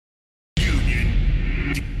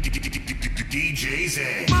DJ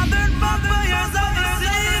EASY. Modern vampires of the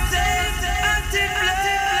city, anti-blood.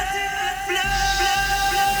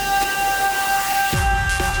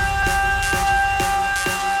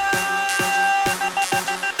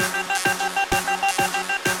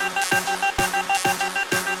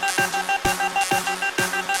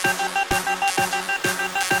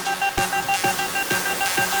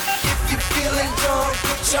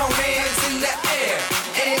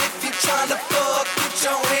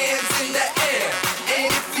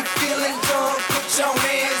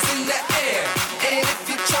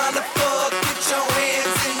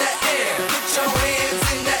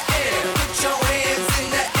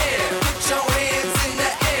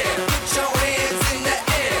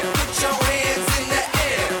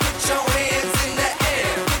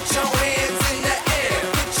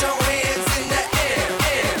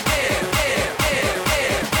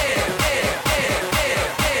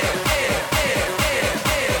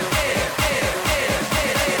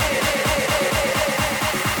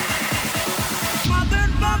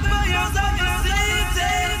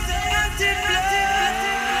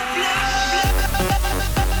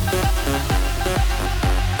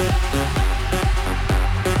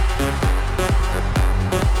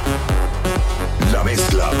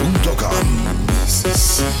 LaMezcla.com.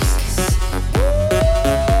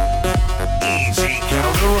 Easy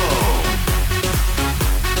Calderon.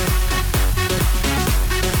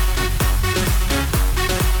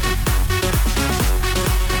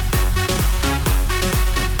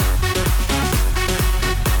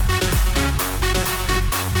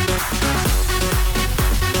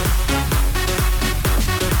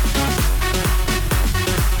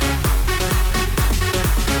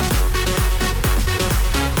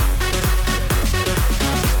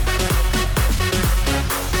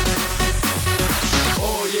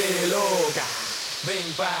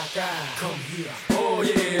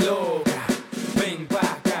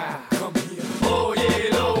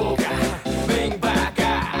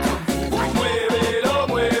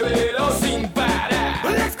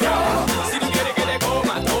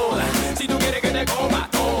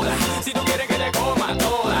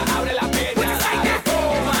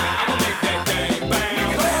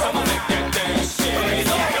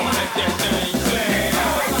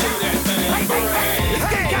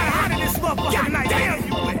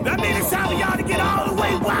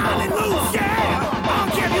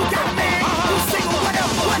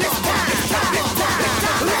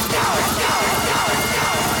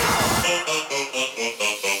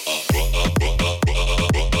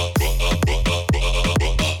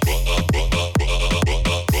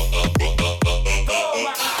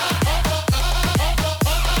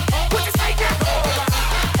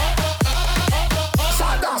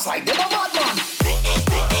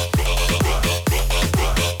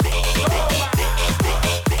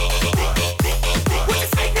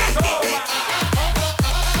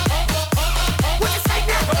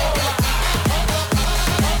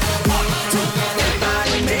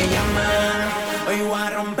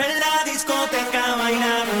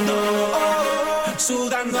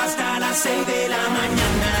 Sudando hasta las 6 de la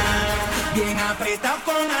mañana, bien apretado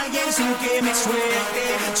con alguien sin que me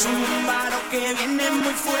suelte. Zumba lo que viene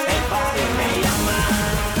muy fuerte. El party me llama,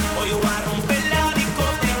 hoy voy a romper la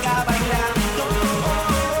discoteca bailando.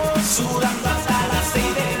 Sudando hasta las 6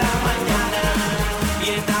 de la mañana,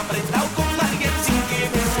 bien apretado con alguien sin que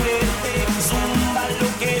me suelte. Zumba lo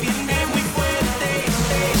que viene muy fuerte.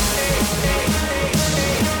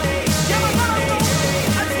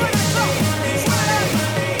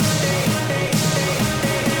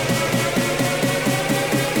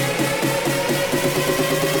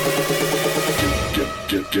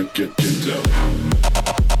 Get low.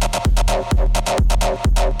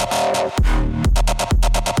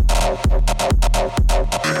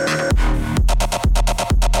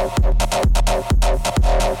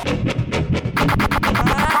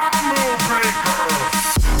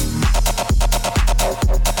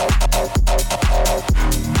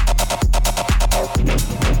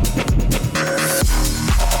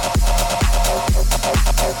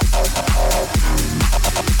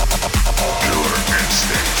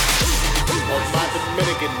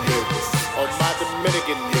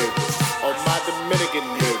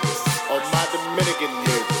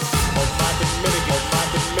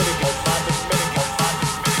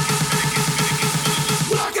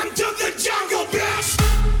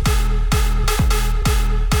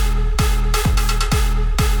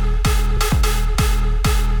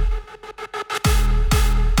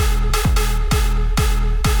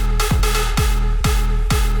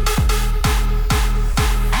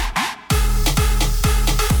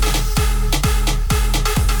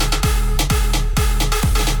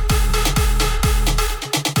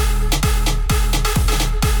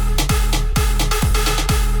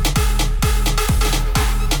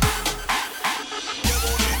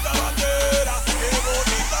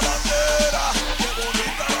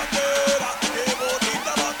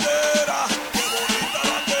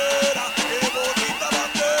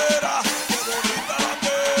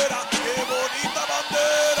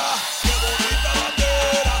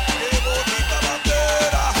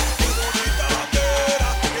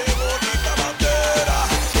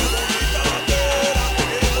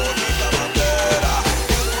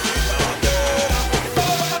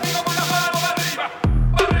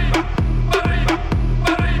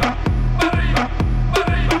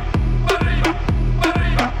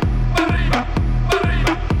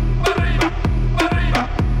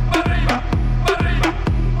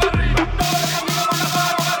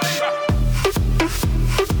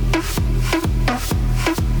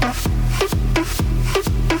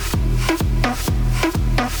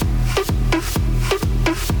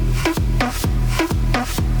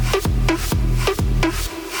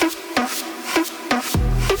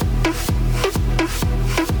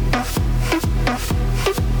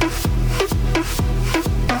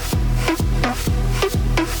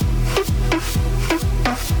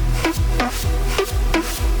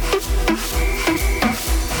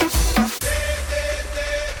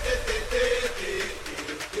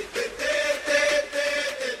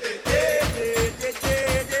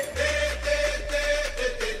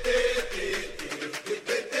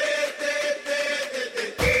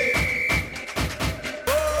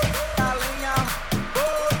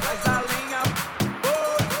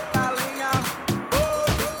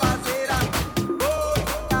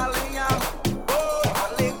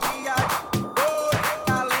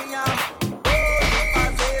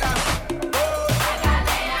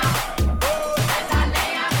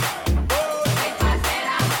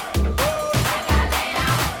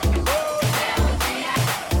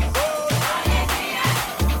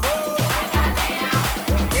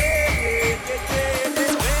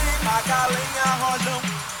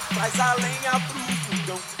 traz a lenha pro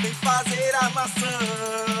fogão, vem fazer armação.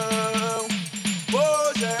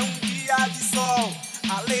 Hoje é um dia de sol,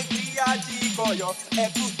 alegria de goió, é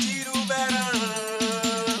curtir o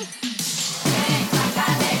verão. Vem, traz a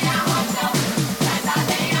lenha ao chão, traz a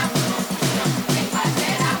lenha pro fogão, vem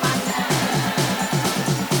fazer armação.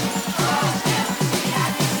 Hoje é um dia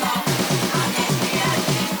de sol, alegria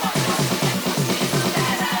de goió, é curtir o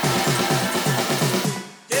verão.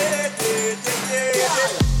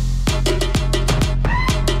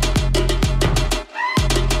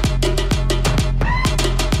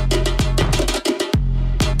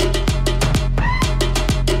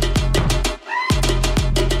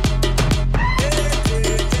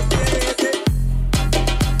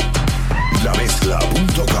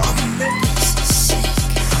 LaMezcla.com.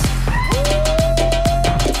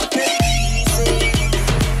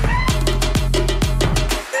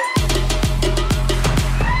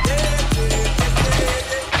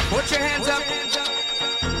 Put your hands up.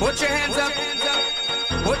 Put your hands up.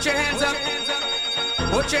 Put your hands up.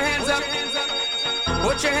 Put your hands up.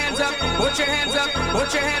 Put your hands up. Put your hands up.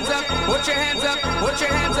 Put your hands up. Put your hands up. Put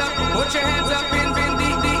your hands up. Put your hands up in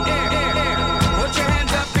the air. Put your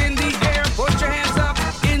hands up in the air. Put your hands up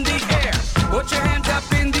in the air. Put your hands up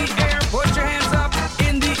in the air. Put your hands up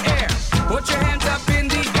in the air. Put your hands up in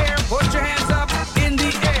the air. Put your hands up in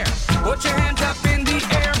the air. Put your hands up in the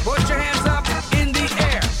air. Put your hands up in the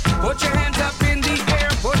air. Put your hands up in the air.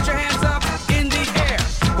 Put your hands up in the air.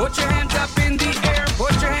 Put your hands up in the air.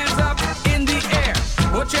 Put your hands up in the air.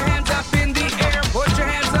 Put your hands up in the air. Put your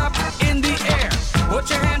hands up in the air. Put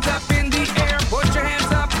your hands up in the air. Put your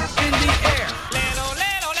hands up in the air. Lelo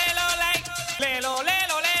lelo lelo like. Lelo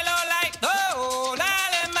lelo lelo like. Oh, la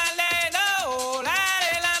le ma le no, la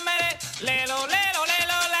le la ma le. Lelo lelo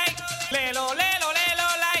lelo like. Lelo lelo lelo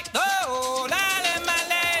like. Oh, la le ma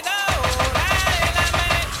le no, la le la ma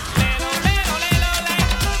le. Lelo lelo lelo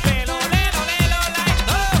like. Lelo lelo lelo like.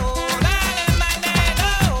 Oh, la le ma le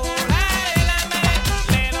no, la le la ma le.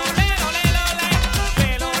 Lelo lelo lelo like.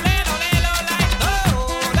 Lelo lelo lelo like.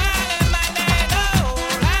 Oh, la le ma le no,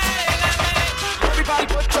 la le la ma le. Everybody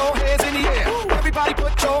put your hands in the air. Everybody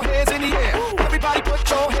put your hands in the air. Everybody put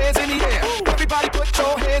your hands in the air. Everybody put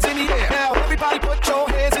your hands in the air. Now everybody put your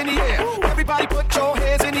hands in the air. Everybody put your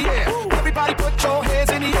hands in the air. Everybody put your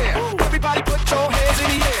hands in the air. Everybody put your hands in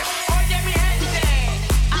the air. Oye mi gente,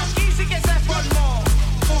 aquí sí que se formó.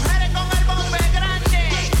 Mujeres con el bombe grande,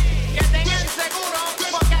 que tengan seguro,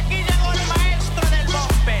 porque aquí llegó el maestro del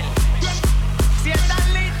bombe. Si están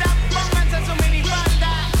listas, pónganse su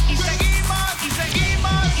minifalda y seguimos, y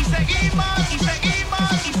seguimos, y seguimos, y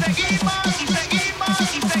seguimos, y seguimos, y seguimos,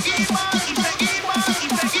 y seguimos, y seguimos,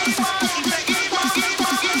 y seguimos, y seguimos, y seguimos.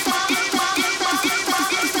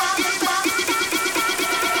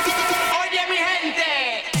 Oye mi gente.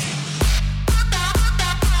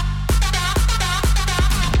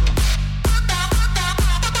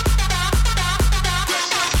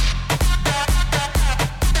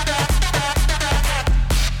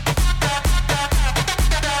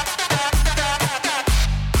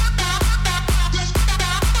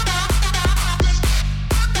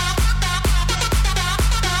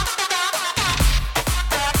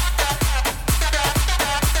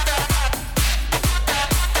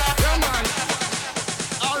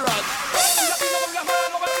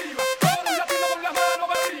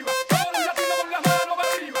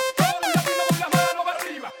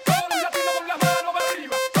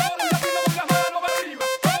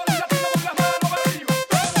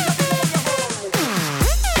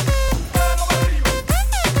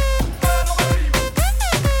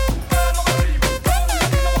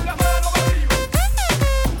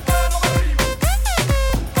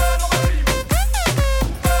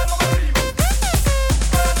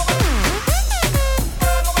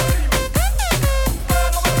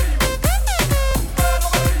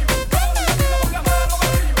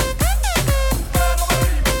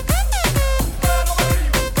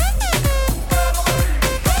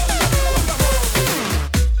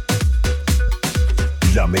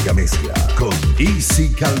 La mega mezcla con Easy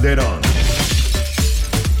Calderón.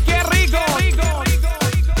 ¡Qué rico!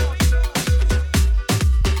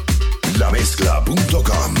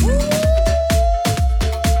 LaMezcla.com.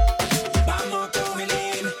 Vamos a coger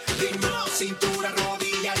el ritmo, cintura,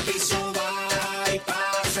 rodilla, al piso, va y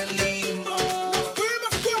pasa el limbo.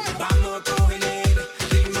 Vamos a coger el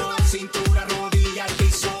ritmo, cintura, rodilla, al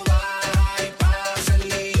piso, va y pasa el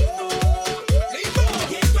limbo.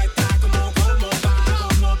 Y esto está como pa'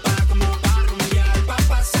 rumbear, pa'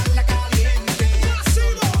 pasarla caliente.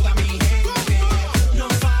 Con toda mi gente, no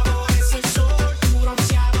favorece el sol, tu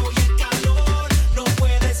bronceado y el calor. No puedo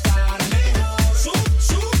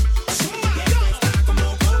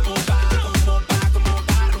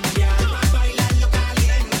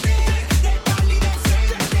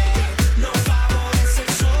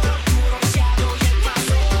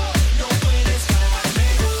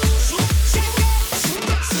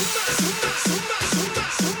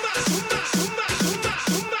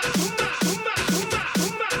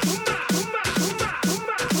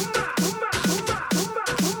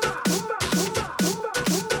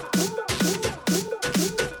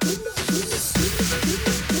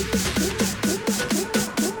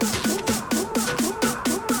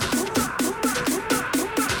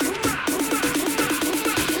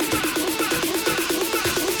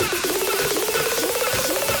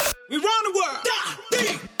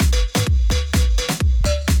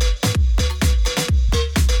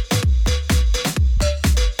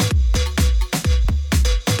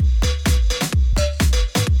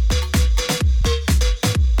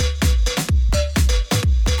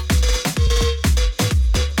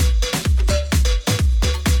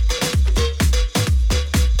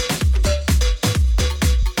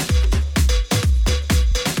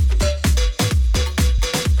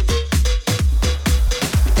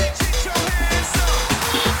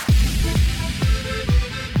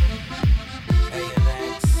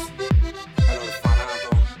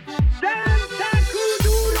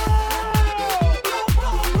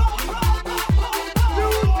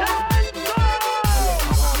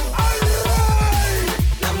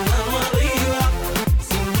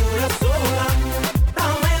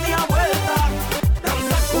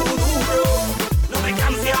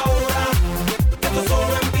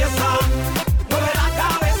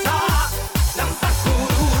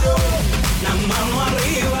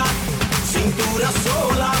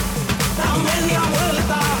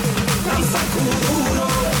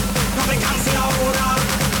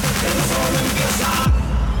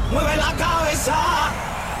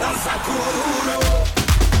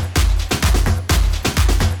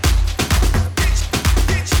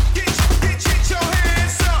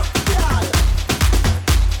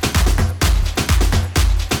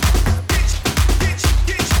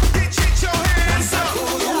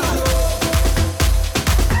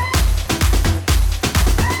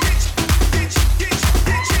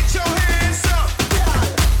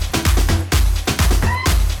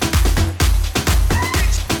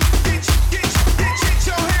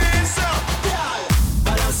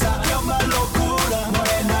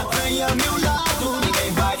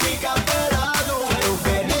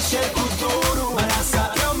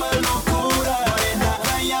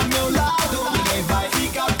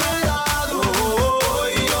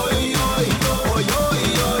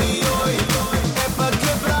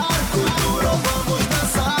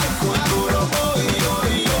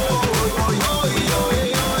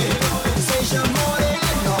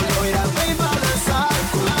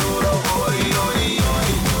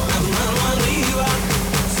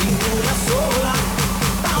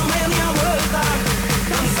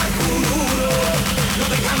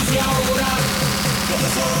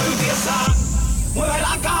Mueve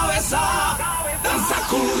la cabeza, danza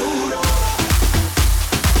kuduro.